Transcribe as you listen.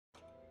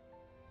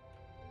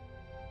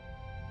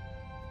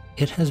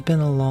It has been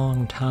a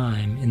long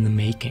time in the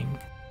making,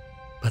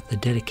 but the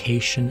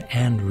dedication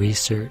and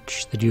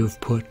research that you have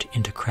put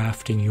into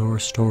crafting your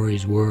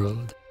story's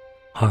world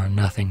are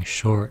nothing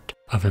short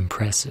of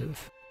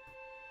impressive,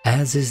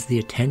 as is the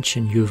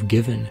attention you have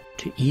given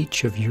to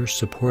each of your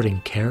supporting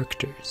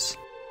characters,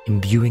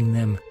 imbuing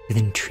them with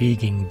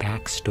intriguing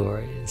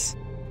backstories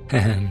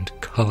and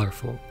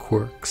colorful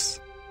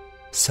quirks,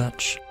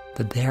 such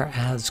that they are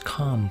as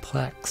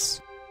complex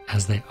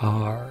as they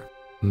are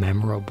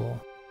memorable.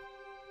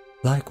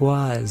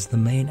 Likewise, the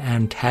main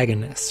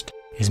antagonist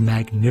is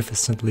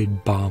magnificently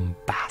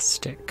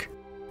bombastic,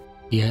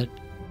 yet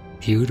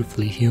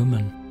beautifully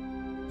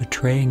human,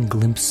 betraying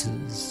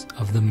glimpses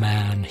of the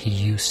man he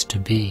used to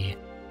be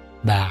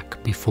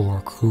back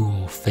before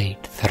cruel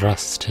fate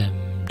thrust him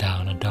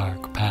down a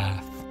dark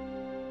path.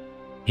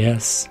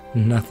 Yes,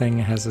 nothing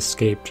has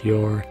escaped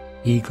your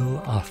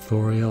eagle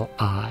authorial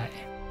eye,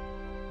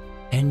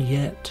 and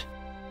yet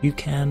you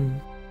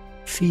can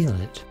feel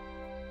it.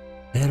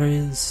 There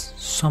is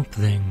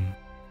something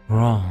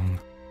wrong.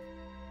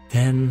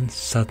 Then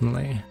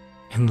suddenly,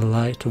 in the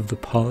light of the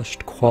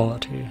polished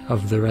quality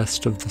of the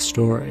rest of the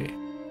story,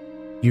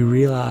 you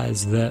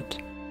realize that,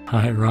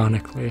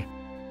 ironically,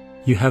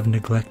 you have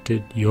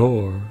neglected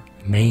your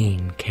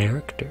main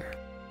character.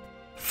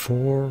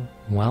 For,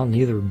 while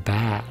neither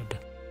bad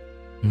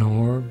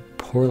nor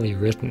poorly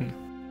written,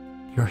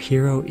 your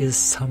hero is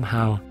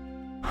somehow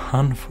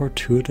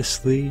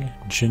unfortuitously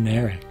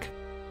generic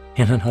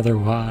in an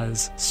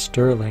otherwise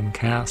sterling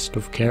cast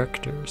of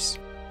characters.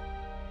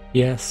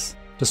 Yes,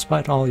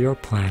 despite all your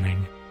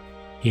planning,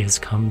 he has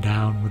come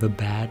down with a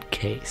bad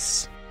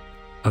case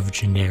of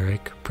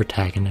Generic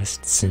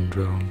Protagonist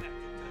Syndrome.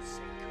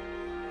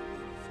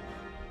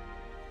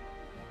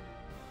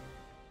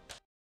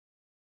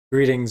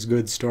 Greetings,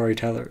 good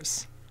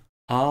storytellers.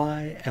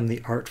 I am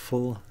the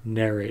Artful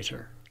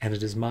Narrator, and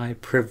it is my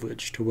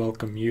privilege to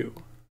welcome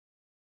you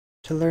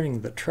to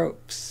learning the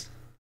tropes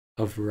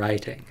of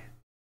writing.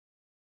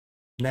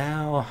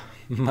 Now,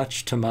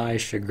 much to my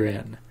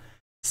chagrin,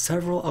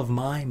 several of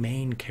my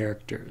main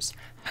characters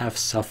have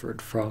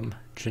suffered from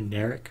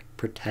Generic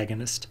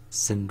Protagonist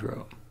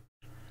Syndrome.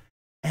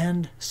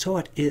 And so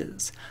it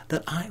is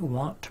that I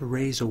want to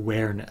raise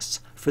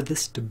awareness for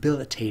this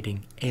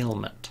debilitating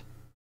ailment.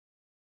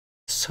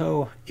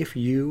 So, if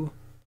you,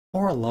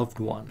 or a loved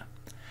one,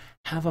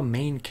 have a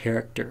main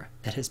character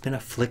that has been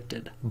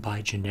afflicted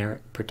by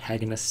Generic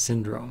Protagonist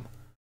Syndrome,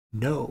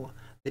 know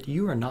that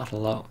you are not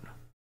alone,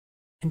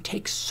 and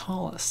take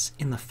solace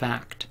in the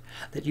fact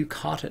that you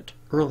caught it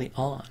early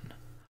on,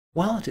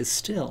 while it is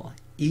still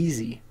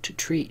easy to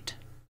treat.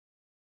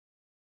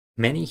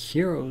 Many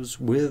heroes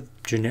with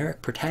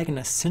Generic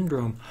Protagonist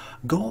Syndrome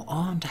go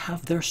on to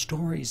have their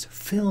stories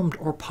filmed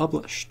or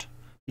published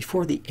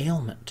before the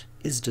ailment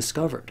is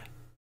discovered.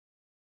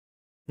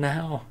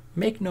 Now,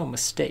 make no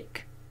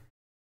mistake,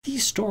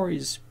 these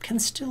stories can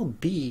still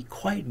be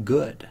quite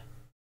good.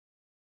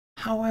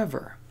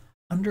 However,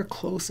 under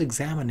close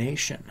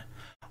examination,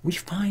 we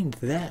find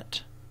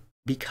that,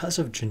 because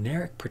of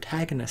Generic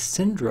Protagonist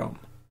Syndrome,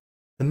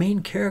 the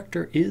main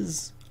character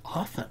is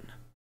often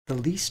the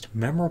least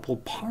memorable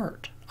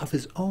part of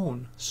his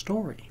own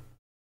story.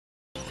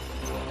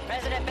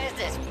 President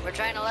Business, we're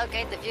trying to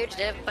locate the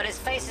fugitive, but his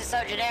face is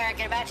so generic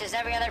it matches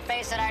every other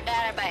face in our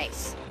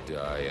database.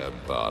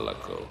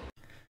 Diabolical.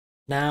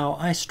 Now,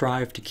 I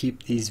strive to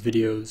keep these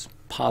videos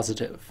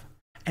positive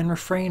and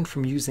refrain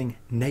from using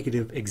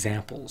negative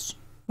examples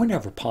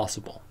whenever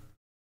possible.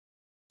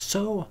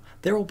 So,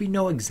 there will be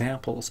no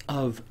examples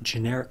of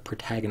generic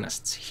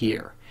protagonists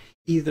here,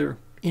 either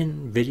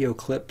in video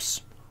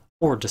clips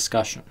or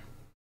discussion.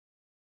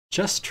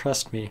 Just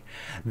trust me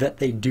that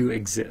they do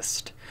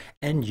exist,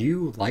 and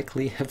you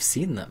likely have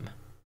seen them,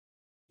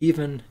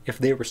 even if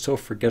they were so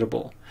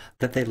forgettable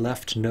that they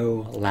left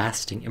no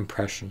lasting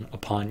impression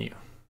upon you.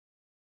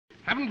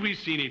 Haven't we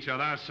seen each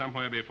other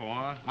somewhere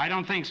before? I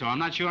don't think so. I'm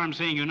not sure I'm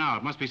seeing you now.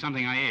 It must be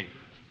something I ate.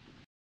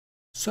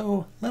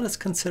 So let us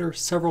consider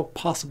several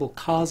possible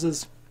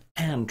causes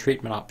and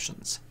treatment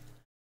options.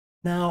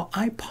 Now,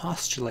 I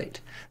postulate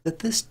that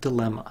this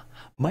dilemma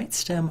might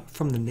stem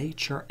from the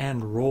nature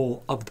and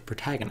role of the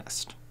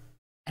protagonist,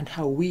 and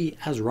how we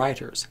as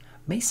writers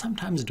may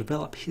sometimes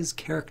develop his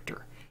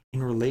character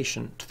in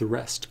relation to the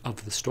rest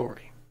of the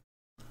story.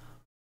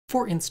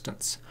 For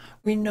instance,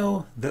 we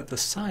know that the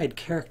side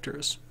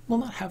characters will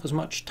not have as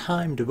much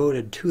time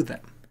devoted to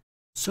them,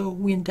 so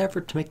we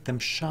endeavor to make them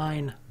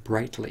shine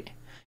brightly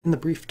in the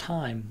brief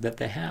time that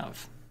they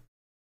have.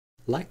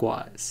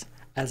 Likewise,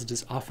 as it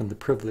is often the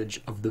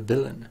privilege of the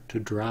villain to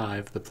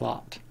drive the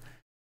plot,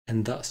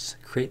 and thus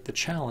create the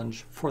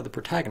challenge for the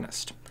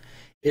protagonist,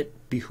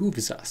 it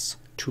behooves us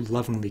to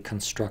lovingly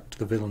construct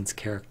the villain's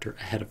character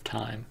ahead of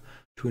time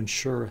to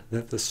ensure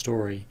that the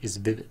story is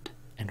vivid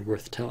and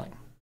worth telling.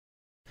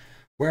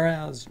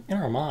 Whereas, in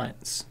our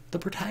minds, the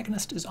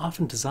protagonist is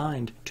often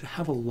designed to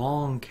have a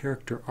long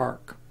character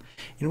arc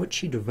in which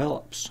he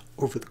develops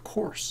over the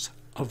course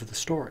of the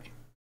story.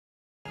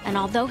 And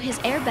although his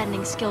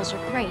airbending skills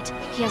are great,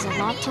 he has a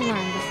lot to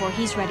learn before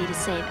he's ready to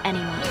save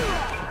anyone.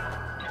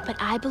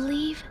 but I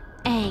believe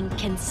Aang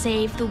can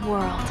save the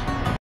world.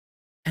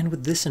 And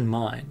with this in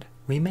mind,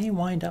 we may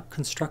wind up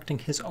constructing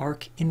his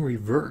arc in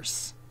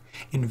reverse,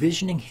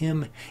 envisioning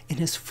him in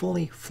his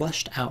fully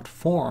fleshed out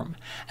form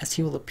as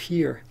he will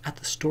appear at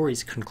the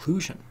story's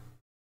conclusion,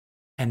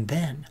 and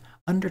then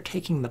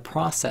undertaking the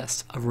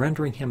process of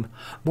rendering him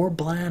more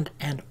bland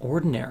and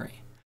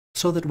ordinary,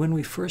 so that when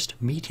we first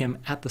meet him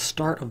at the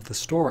start of the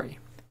story,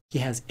 he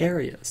has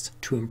areas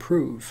to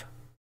improve.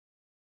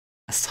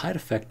 A side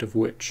effect of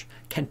which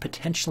can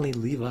potentially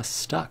leave us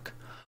stuck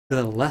with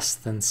a less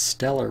than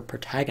stellar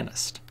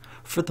protagonist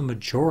for the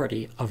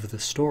majority of the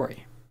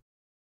story.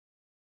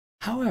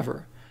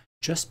 However,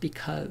 just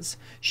because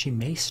she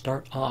may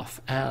start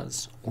off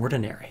as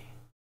ordinary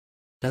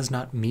does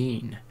not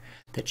mean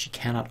that she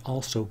cannot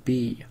also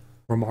be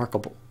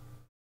remarkable.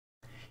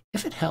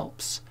 If it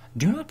helps,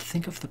 do not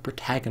think of the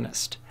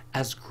protagonist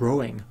as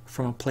growing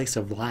from a place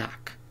of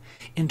lack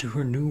into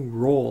her new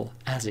role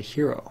as a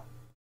hero,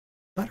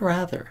 but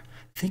rather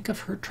think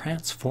of her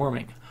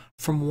transforming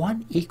from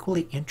one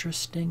equally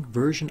interesting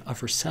version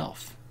of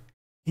herself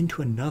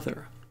into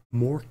another,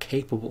 more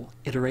capable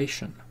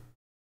iteration.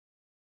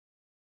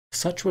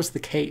 Such was the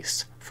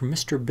case for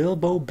Mr.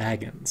 Bilbo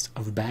Baggins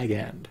of Bag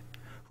End,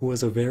 who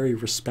was a very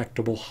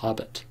respectable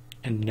hobbit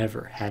and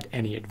never had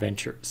any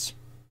adventures.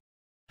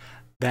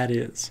 That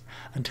is,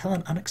 until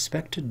an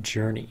unexpected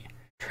journey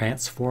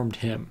transformed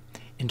him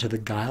into the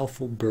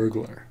guileful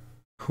burglar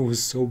who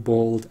was so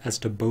bold as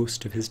to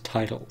boast of his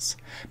titles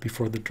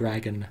before the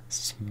dragon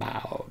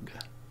Smaug.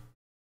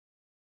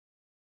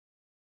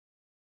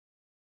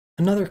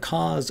 Another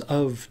cause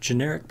of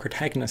generic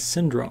protagonist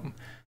syndrome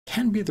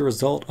can be the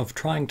result of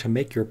trying to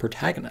make your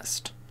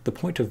protagonist the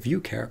point of view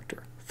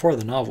character for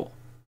the novel.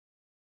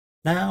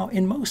 Now,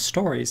 in most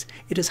stories,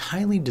 it is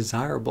highly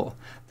desirable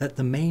that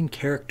the main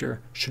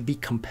character should be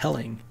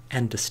compelling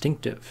and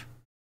distinctive.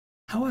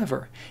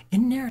 However,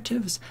 in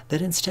narratives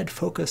that instead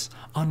focus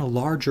on a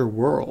larger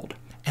world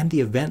and the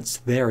events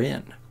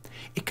therein,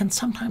 it can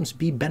sometimes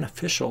be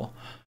beneficial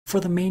for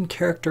the main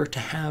character to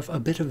have a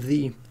bit of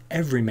the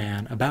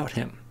everyman about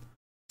him,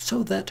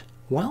 so that,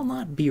 while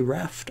not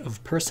bereft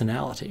of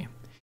personality,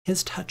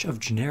 his touch of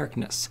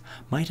genericness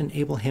might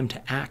enable him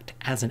to act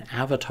as an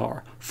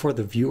avatar for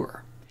the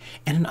viewer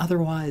in an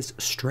otherwise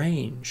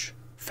strange,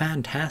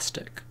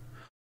 fantastic,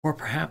 or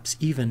perhaps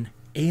even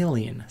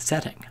alien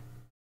setting.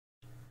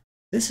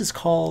 This is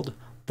called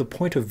the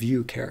point of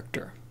view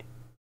character.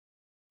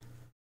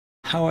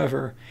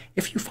 However,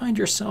 if you find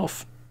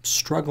yourself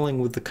struggling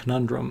with the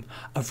conundrum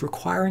of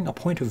requiring a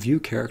point of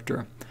view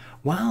character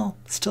while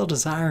still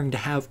desiring to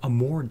have a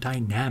more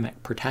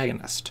dynamic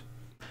protagonist,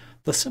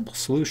 the simple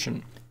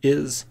solution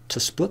is to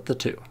split the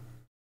two.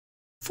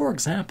 For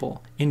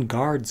example, in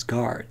Guards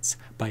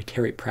by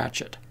Terry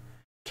Pratchett,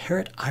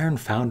 Carrot Iron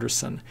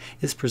Founderson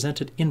is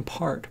presented in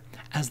part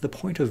as the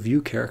point of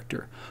view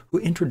character who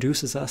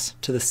introduces us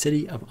to the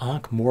city of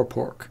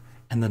Ankh-Morpork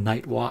and the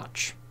Night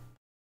Watch,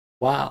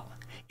 while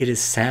it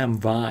is Sam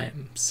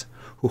Vimes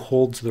who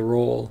holds the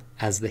role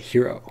as the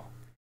hero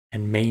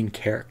and main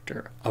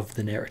character of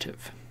the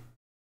narrative.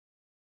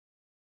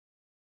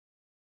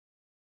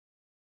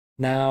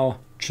 Now,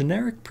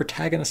 generic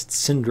protagonist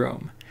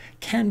syndrome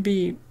can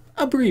be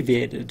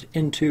abbreviated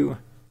into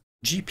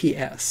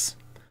GPS,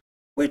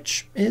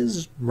 which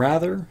is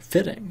rather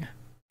fitting,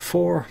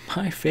 for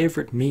my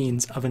favorite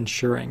means of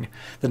ensuring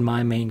that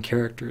my main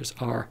characters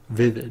are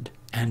vivid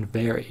and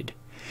varied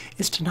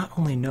is to not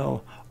only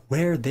know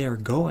where they're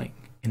going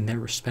in their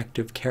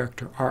respective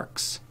character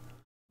arcs,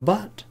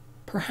 but,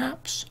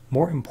 perhaps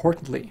more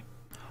importantly,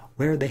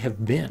 where they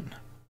have been.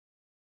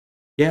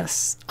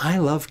 Yes, I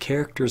love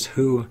characters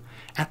who,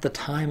 at the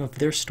time of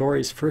their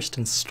story's first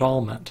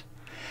installment,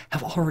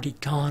 have already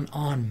gone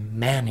on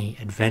many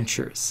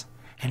adventures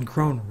and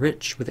grown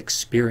rich with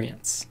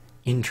experience,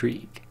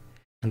 intrigue,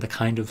 and the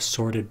kind of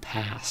sordid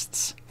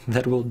pasts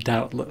that will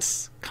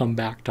doubtless come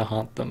back to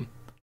haunt them.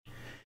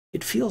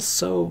 It feels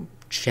so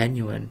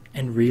genuine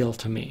and real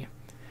to me,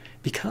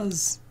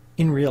 because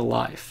in real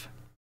life,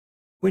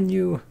 when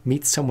you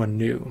meet someone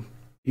new,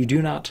 you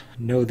do not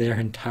know their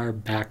entire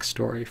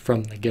backstory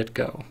from the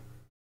get-go,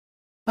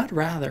 but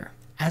rather,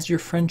 as your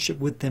friendship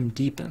with them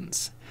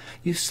deepens,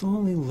 you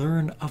slowly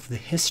learn of the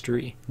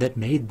history that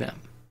made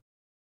them.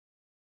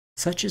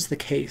 Such is the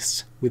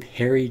case with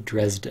Harry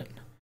Dresden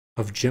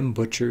of Jim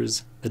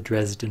Butcher's The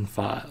Dresden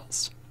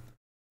Files,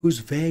 whose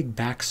vague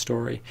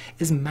backstory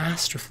is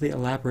masterfully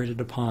elaborated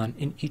upon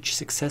in each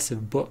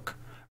successive book,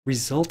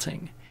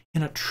 resulting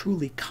in a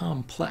truly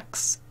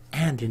complex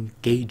and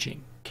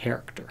engaging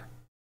character.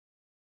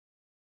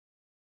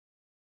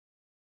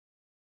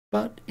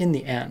 But in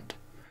the end,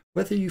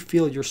 whether you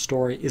feel your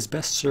story is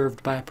best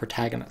served by a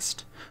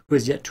protagonist who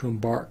has yet to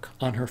embark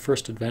on her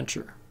first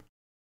adventure,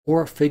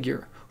 or a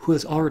figure who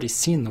has already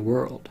seen the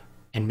world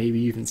and maybe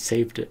even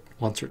saved it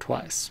once or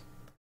twice,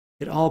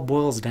 it all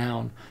boils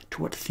down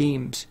to what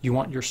themes you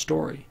want your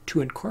story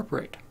to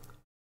incorporate,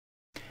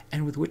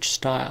 and with which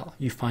style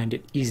you find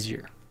it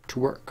easier to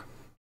work.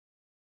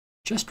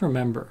 Just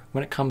remember,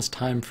 when it comes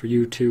time for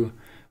you to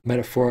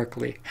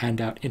metaphorically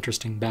hand out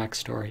interesting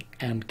backstory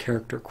and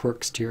character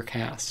quirks to your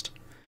cast.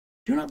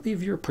 Do not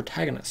leave your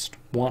protagonist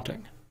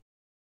wanting.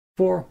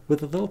 For,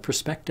 with a little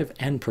perspective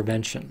and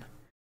prevention,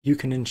 you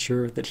can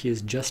ensure that he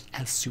is just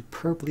as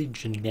superbly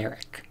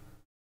generic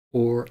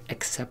or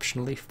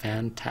exceptionally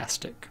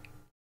fantastic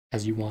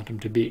as you want him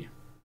to be.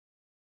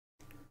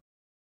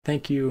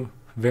 Thank you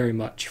very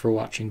much for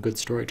watching Good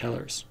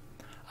Storytellers.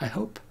 I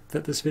hope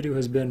that this video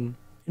has been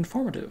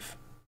informative,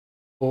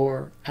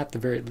 or at the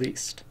very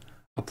least,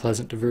 a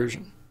pleasant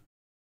diversion.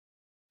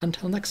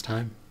 Until next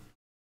time.